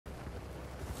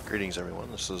Greetings everyone,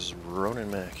 this is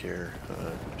Ronin Mac here,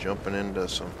 jumping into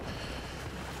some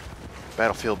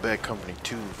Battlefield Bad Company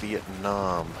 2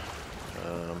 Vietnam.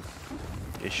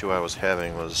 The issue I was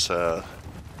having was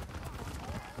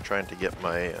trying to get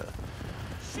my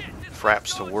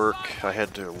fraps to work. I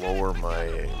had to lower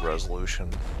my resolution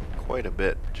quite a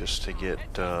bit just to get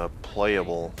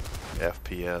playable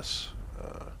FPS,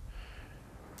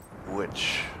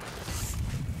 which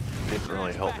didn't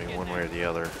really help me one way or the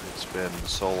other. It's been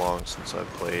so long since I've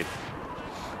played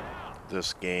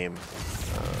this game.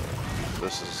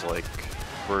 This is like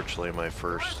virtually my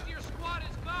first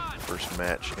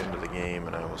match into the game,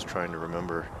 and I was trying to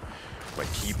remember my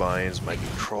keybinds, my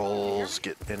controls,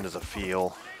 get into the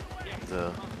feel,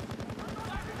 the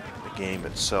game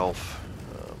itself,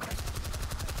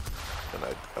 and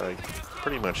I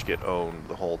pretty much get owned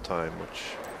the whole time, which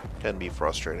can be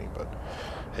frustrating, but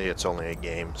hey, it's only a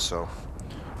game, so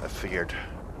I figured,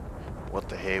 what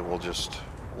the hey, we'll just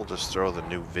throw the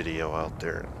new video out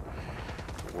there and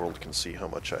the world can see how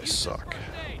much I suck.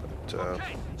 But,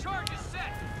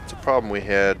 it's a problem we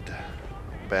had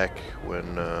back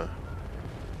when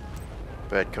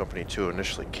Bad Company 2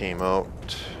 initially came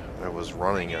out. I was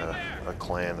running a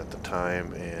clan at the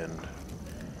time, and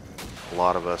a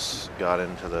lot of us got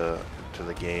into the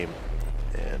game,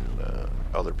 and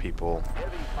other people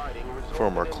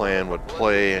from our clan would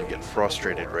play and get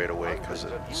frustrated right away because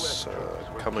it's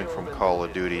coming from Call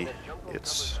of Duty.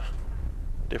 It's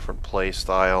different play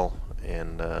style,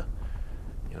 and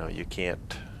you know, you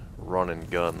can't run and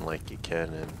gun like you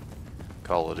can in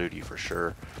Call of Duty for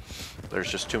sure.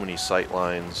 There's just too many sight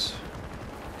lines,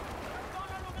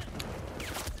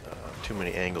 too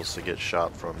many angles to get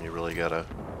shot from. You really gotta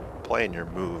plan your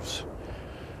moves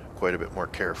quite a bit more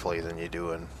carefully than you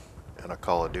do in a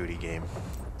Call of Duty game.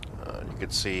 You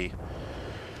can see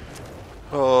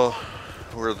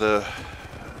where the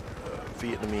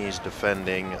Vietnamese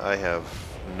defending. I have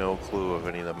no clue of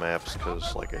any of the maps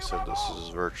because, like I said, this is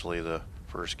virtually the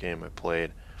first game I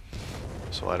played,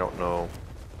 so I don't know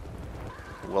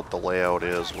what the layout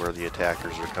is, where the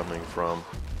attackers are coming from,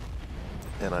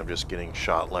 and I'm just getting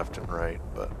shot left and right.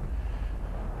 But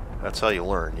that's how you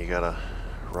learn. You gotta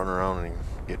run around and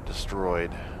get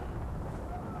destroyed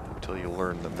until you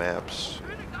learn the maps,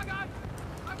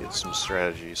 get some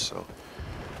strategies. So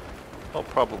I'll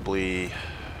probably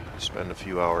spend a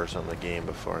few hours on the game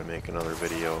before I make another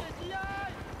video,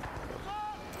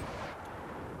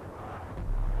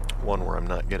 one where I'm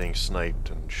not getting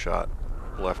sniped and shot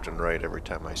left and right every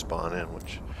time I spawn in,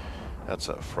 which that's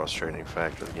a frustrating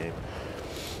factor of the game.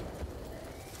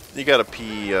 You gotta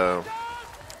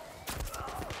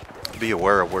be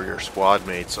aware of where your squad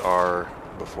mates are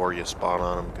before you spawn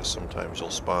on them, because sometimes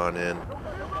you'll spawn in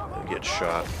and get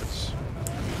shot.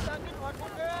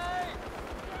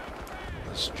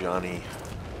 This Johnny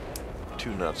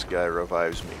Two Nuts guy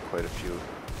revives me quite a few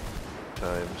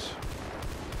times.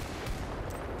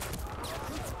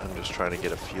 I'm just trying to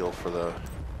get a feel for the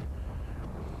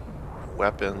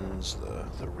weapons,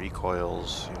 the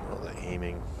recoils, you know, the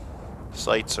aiming.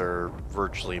 Sights are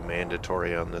virtually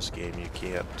mandatory on this game. You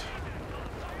can't.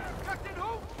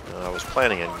 I was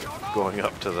planning on going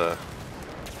up to the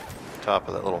top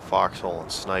of that little foxhole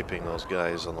and sniping those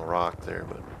guys on the rock there,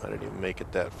 but I didn't even make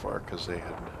it that far because they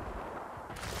had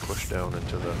pushed down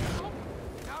into the...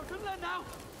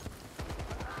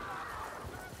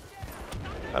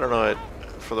 I don't know,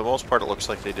 for the most part it looks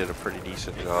like they did a pretty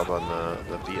decent job on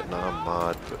the Vietnam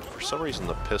mod, but for some reason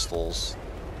the pistols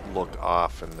look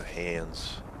off in the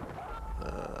hands.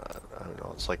 I don't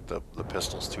know, it's like the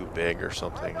pistol's too big or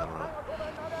something, I don't know.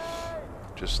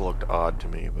 Just looked odd to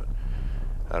me, but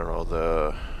I don't know,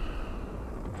 the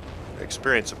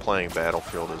experience of playing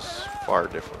Battlefield is far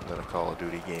different than a Call of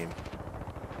Duty game.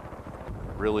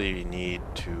 Really need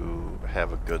to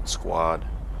have a good squad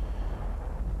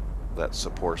that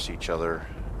supports each other,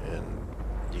 and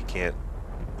you can't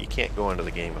go into the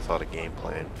game without a game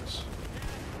plan.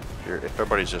 If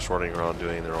everybody's just running around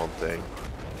doing their own thing,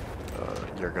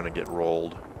 you're going to get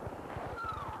rolled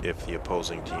if the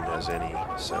opposing team has any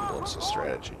semblance of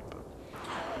strategy. But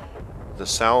the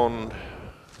sound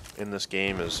in this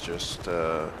game is just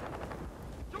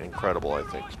incredible, I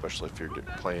think, especially if you're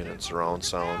playing in surround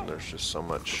sound. There's just so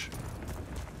much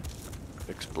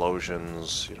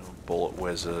explosions, you know, bullet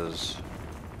whizzes.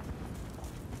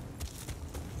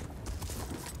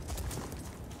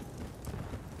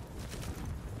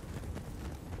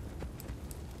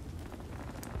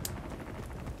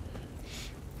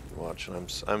 Watch,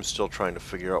 and I'm still trying to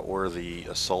figure out where the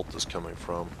assault is coming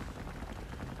from.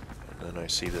 And then I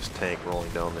see this tank rolling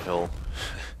down the hill.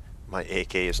 My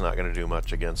AK is not going to do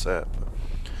much against that. But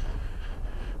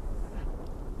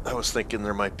I was thinking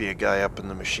there might be a guy up in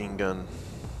the machine gun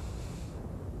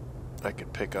I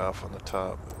could pick off on the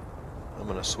top. I'm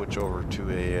going to switch over to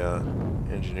a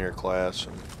engineer class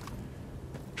and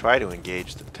try to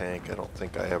engage the tank. I don't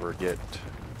think I ever get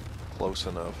close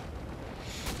enough.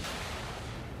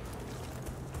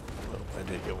 Well, I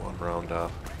did get one round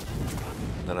off.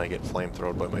 And then I get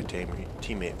flamethrowed by my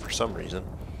teammate for some reason.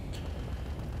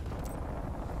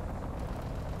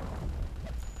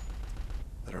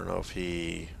 I don't know if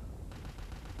he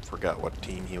forgot what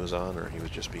team he was on or he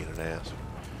was just being an ass.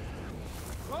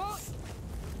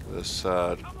 This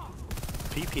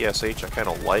PPSH I kind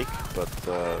of like, but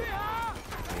I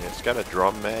mean, it's got a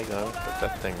drum mag on it, but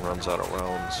that thing runs out of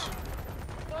rounds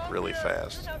really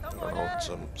fast. I don't know, it's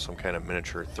some kind of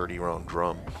miniature 30-round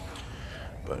drum,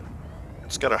 but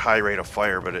it's got a high rate of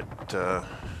fire, but it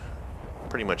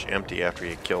pretty much empty after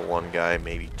you kill one guy,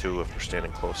 maybe two if they're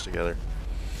standing close together.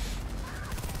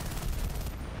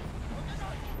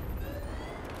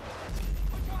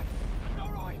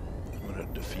 I'm gonna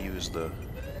defuse the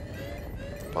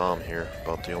bomb here.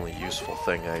 About the only useful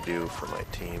thing I do for my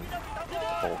team the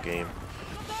whole game.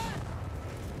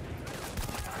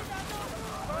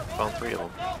 Found 3 of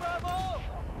them.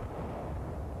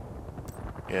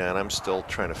 Yeah, and I'm still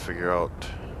trying to figure out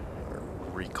or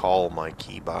recall my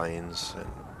keybinds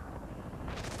and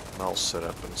mouse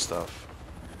setup and stuff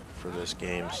for this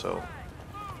game, so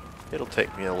it'll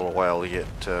take me a little while to get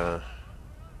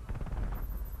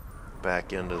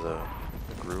back into the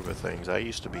groove of things. I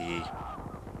used to be,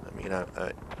 I mean,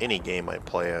 any game I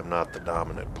play, I'm not the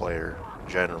dominant player,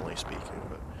 generally speaking,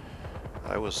 but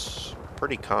I was a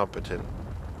pretty competent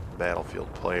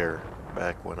Battlefield player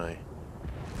back when I,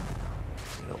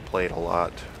 played a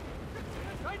lot.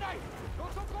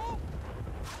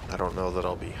 I don't know that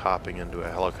I'll be hopping into a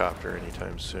helicopter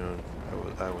anytime soon.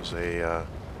 I was a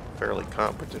fairly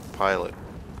competent pilot,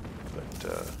 but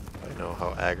I know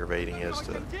how aggravating it is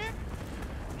to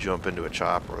jump into a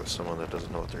chopper with someone that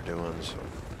doesn't know what they're doing, so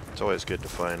it's always good to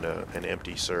find an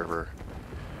empty server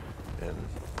and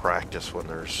practice when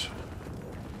there's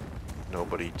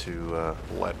nobody to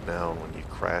let down when you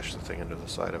crash the thing into the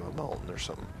side of a mountain or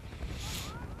something.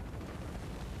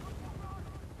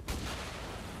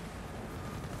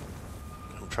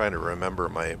 I'm trying to remember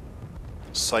my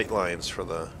sight lines for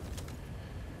the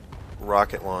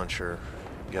rocket launcher.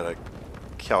 You gotta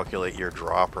calculate your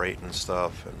drop rate and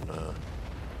stuff, and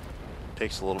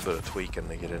takes a little bit of tweaking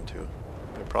to get into.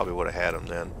 I probably would have had him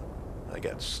then. I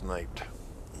got sniped.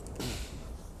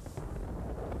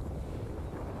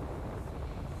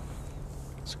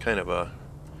 It's kind of a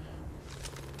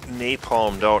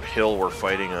napalmed out hill we're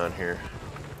fighting on here.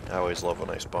 I always love when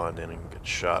I spawned in and get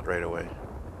shot right away.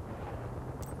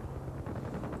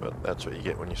 But that's what you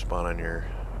get when you spawn on your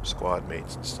squad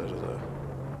mates instead of the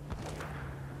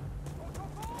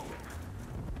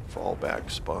fallback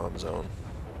spawn zone.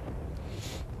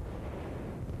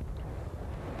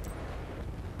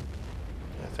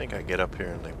 I think I get up here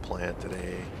and they planted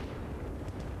a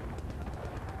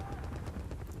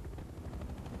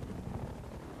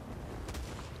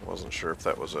wasn't sure if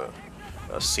that was a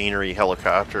scenery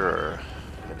helicopter or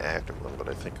an active one, but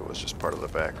I think it was just part of the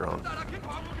background.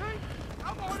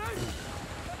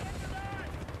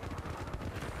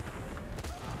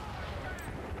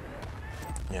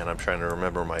 And I'm trying to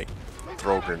remember my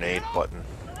throw grenade button,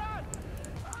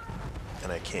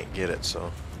 and I can't get it,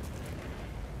 so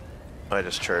I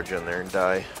just charge in there and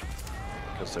die,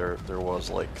 because there was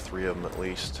like 3 of them at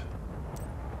least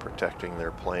protecting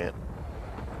their plant.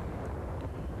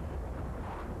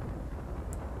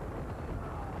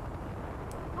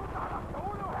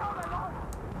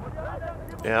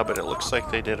 Yeah, but it looks like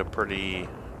they did a pretty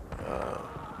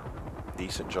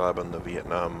decent job on the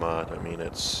Vietnam mod. I mean,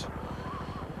 it's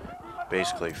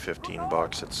basically 15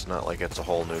 bucks. It's not like it's a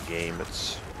whole new game.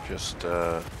 It's just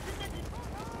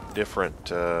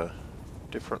different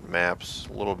maps,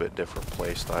 a little bit different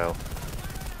play style.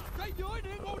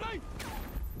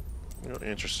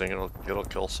 Interesting. It'll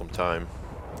kill some time.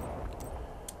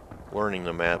 Learning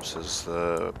the maps is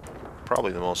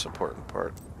probably the most important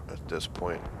part at this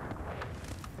point.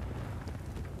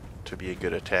 To be a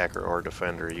good attacker or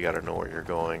defender, you got to know where you're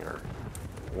going or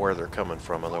where they're coming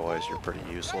from, otherwise you're pretty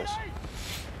useless.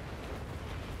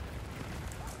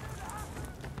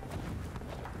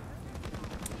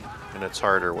 And it's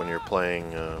harder when you're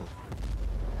playing a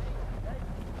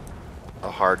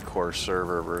hardcore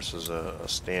server versus a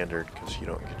standard, because you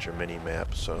don't get your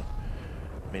mini-map, so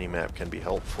mini-map can be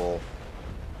helpful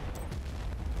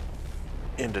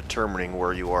in determining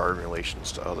where you are in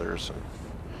relations to others, and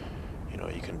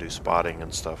you can do spotting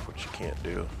and stuff, which you can't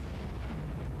do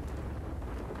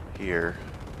here.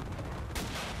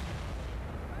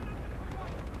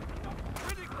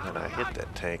 And I hit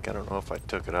that tank. I don't know if I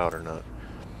took it out or not.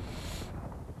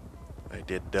 I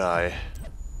did die.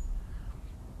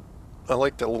 I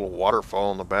like that little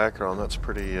waterfall in the background. That's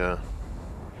pretty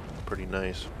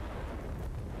nice.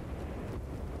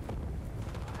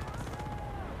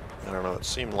 I don't know, it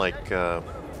seemed like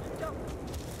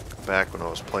back when I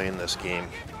was playing this game,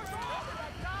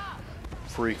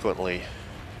 frequently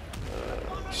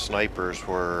snipers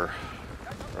were,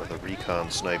 or the recon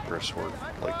snipers were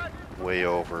like way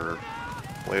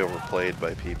overplayed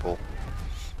by people.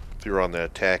 If you were on the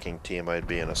attacking team, I'd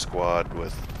be in a squad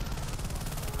with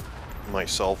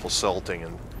myself assaulting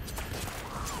and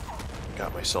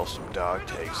got myself some dog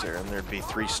tags there, and there'd be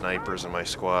 3 snipers in my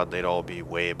squad. They'd all be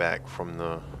way back from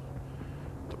the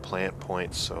plant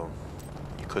points, so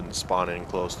you couldn't spawn in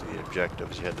close to the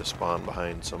objectives. You had to spawn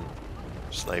behind some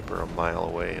sniper a mile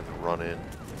away and run in.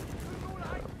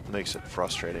 Makes it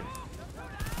frustrating,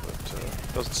 but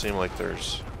it doesn't seem like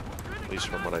there's, at least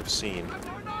from what I've seen,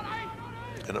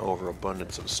 an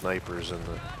overabundance of snipers in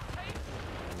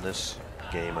this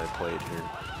game I played here.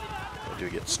 I do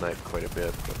get sniped quite a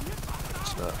bit, but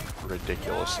it's not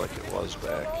ridiculous like it was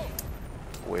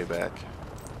way back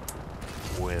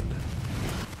when.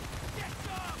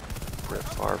 Brett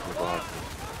Favre blocked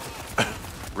me.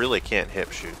 Really can't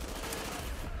hip shoot.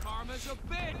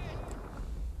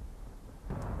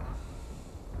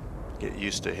 Get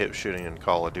used to hip shooting in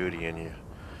Call of Duty, and you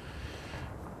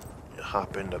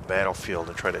hop into Battlefield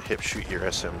and try to hip shoot your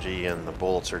SMG, and the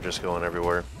bullets are just going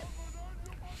everywhere.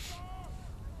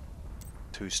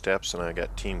 2 steps and I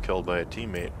got team killed by a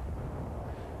teammate.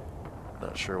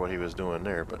 Not sure what he was doing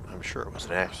there, but I'm sure it was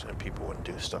an accident. People wouldn't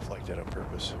do stuff like that on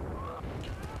purpose.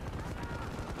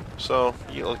 So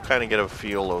you'll kind of get a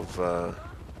feel of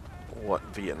what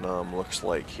Vietnam looks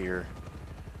like here.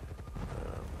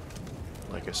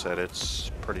 Like I said, it's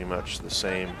pretty much the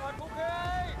same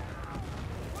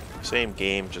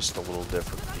game, just a little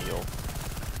different feel.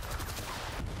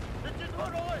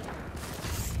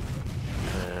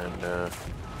 And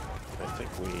I think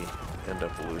we end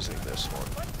up losing this one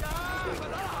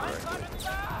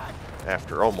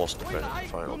after almost defending the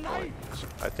final point.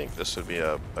 I think this would be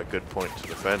a good point to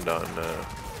defend on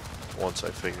once I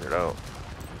figure it out.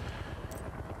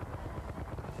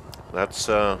 That's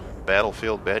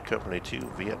Battlefield Bad Company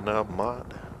 2 Vietnam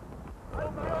mod.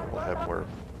 And, we'll have more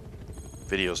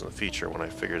videos in the future when I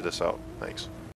figure this out. Thanks.